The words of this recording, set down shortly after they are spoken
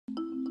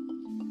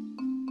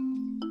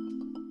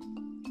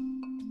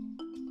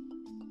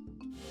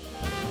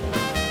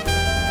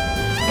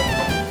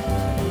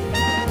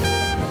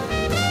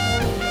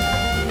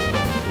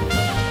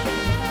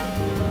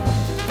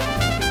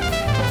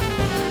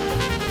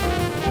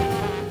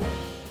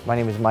My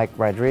name is Mike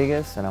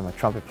Rodriguez, and I'm a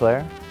trumpet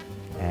player.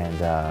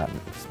 And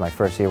it's my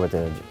first year with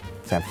the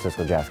San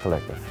Francisco Jazz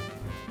Collective.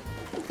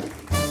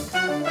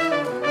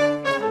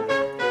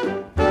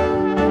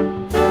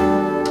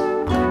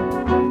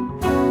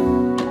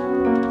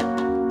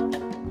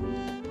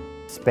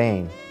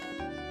 Spain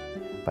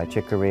by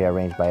Chick Corea,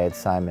 arranged by Ed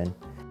Simon.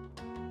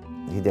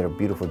 He did a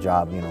beautiful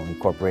job, you know,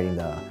 incorporating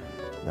the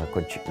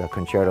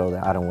concerto,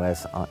 the out and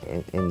west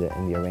in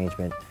the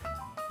arrangement.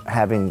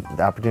 Having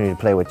the opportunity to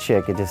play with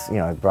Chick, it just, you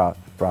know, it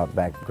brought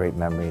back great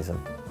memories of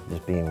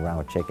just being around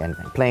with Chick and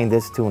playing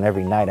this tune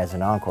every night as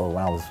an encore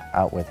when I was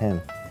out with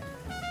him.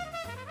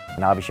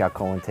 And obviously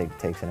Cohen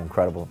takes an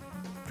incredible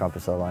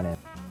trumpet solo on it.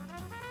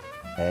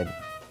 Ed,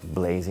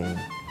 blazing,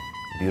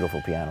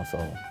 beautiful piano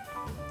solo.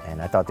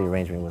 And I thought the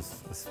arrangement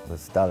was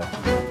stellar.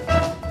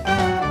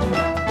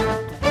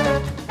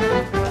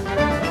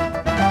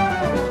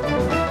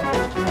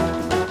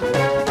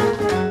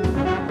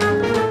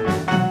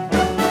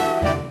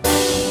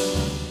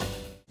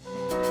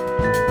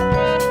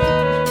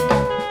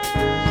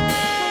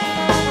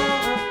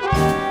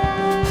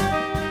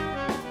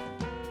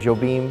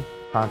 Jobim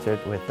concert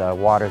with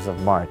Waters of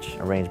March,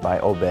 arranged by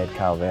Obed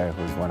Calvaire,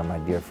 who's one of my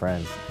dear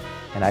friends.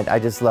 And I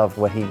just love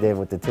what he did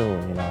with the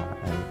tune, you know,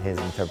 and his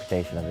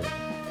interpretation of it.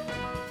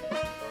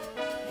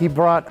 He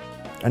brought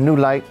a new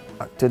light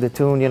to the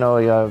tune, you know,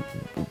 he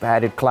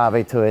added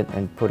clave to it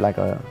and put like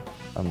a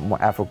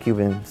more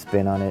Afro-Cuban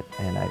spin on it,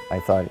 and I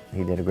thought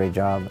he did a great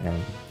job,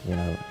 and, you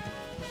know,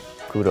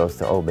 kudos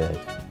to Obed.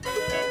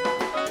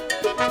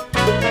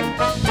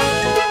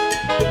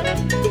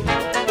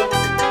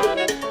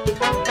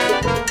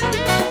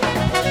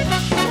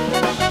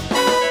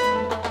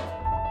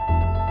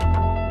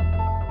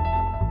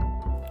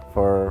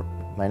 For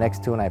my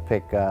next tune, I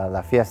pick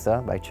La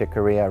Fiesta by Chick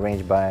Corea,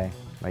 arranged by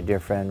my dear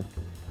friend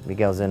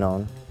Miguel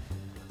Zenón.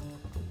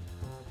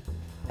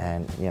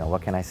 And, you know,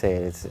 what can I say?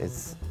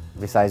 It's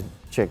besides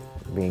Chick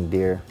being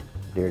dear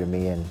to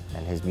me and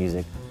his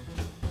music,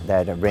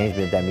 that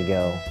arrangement that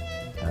Miguel,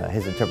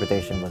 his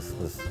interpretation was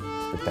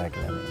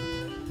spectacular. I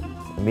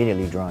mean,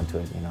 immediately drawn to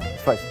it, you know.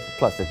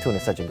 Plus the tune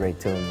is such a great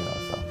tune, you know,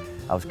 so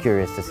I was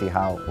curious to see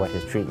what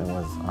his treatment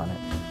was on it.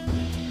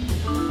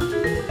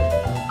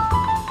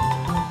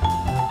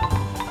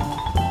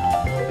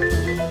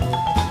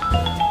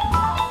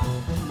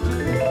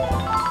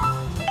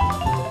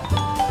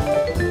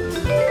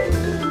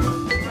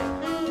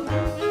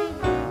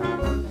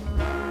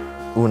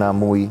 Una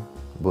Muy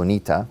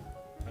Bonita,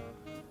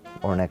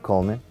 Ornette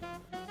Coleman,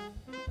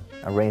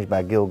 arranged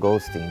by Gil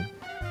Goldstein.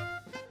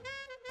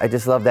 I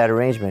just love that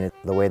arrangement,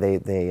 the way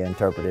they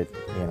interpret it,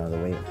 you know, the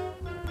way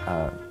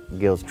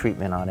Gil's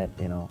treatment on it,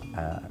 you know.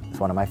 It's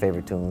one of my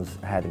favorite tunes.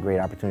 I had the great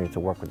opportunity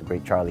to work with the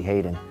great Charlie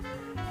Hayden,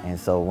 and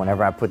so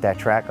whenever I put that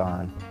track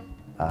on,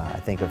 I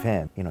think of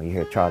him. You know, you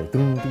hear Charlie,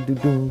 doom, doom, doom,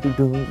 doom, doom,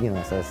 doom, you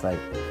know, so it's like,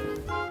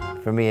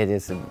 for me, it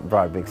just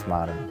brought a big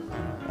smile to me, you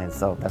know, and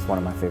so that's one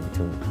of my favorite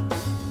tunes.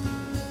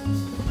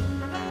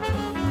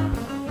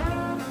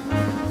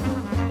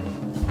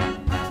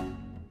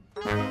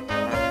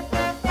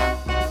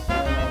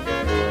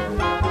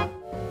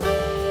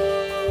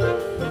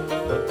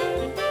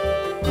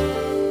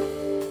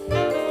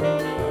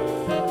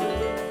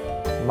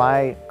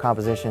 My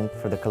composition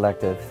for the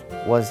collective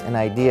was an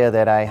idea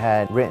that I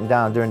had written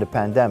down during the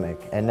pandemic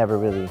and never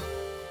really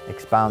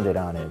expounded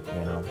on it,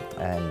 you know.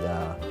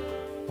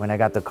 And when I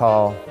got the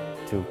call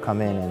to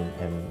come in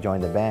and join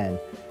the band,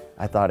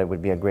 I thought it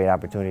would be a great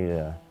opportunity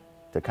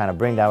to kind of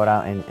bring that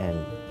out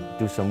and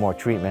do some more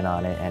treatment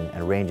on it and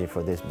arrange it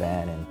for this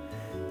band.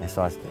 And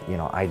so, you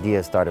know,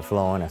 ideas started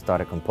flowing. I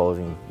started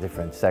composing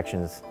different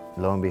sections.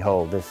 Lo and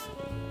behold, this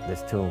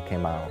tune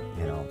came out,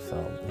 you know, so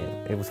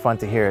it was fun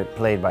to hear it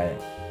played by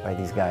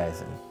these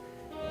guys, and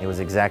it was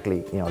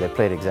exactly, you know, they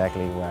played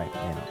exactly right,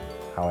 you know,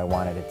 how I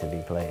wanted it to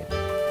be played.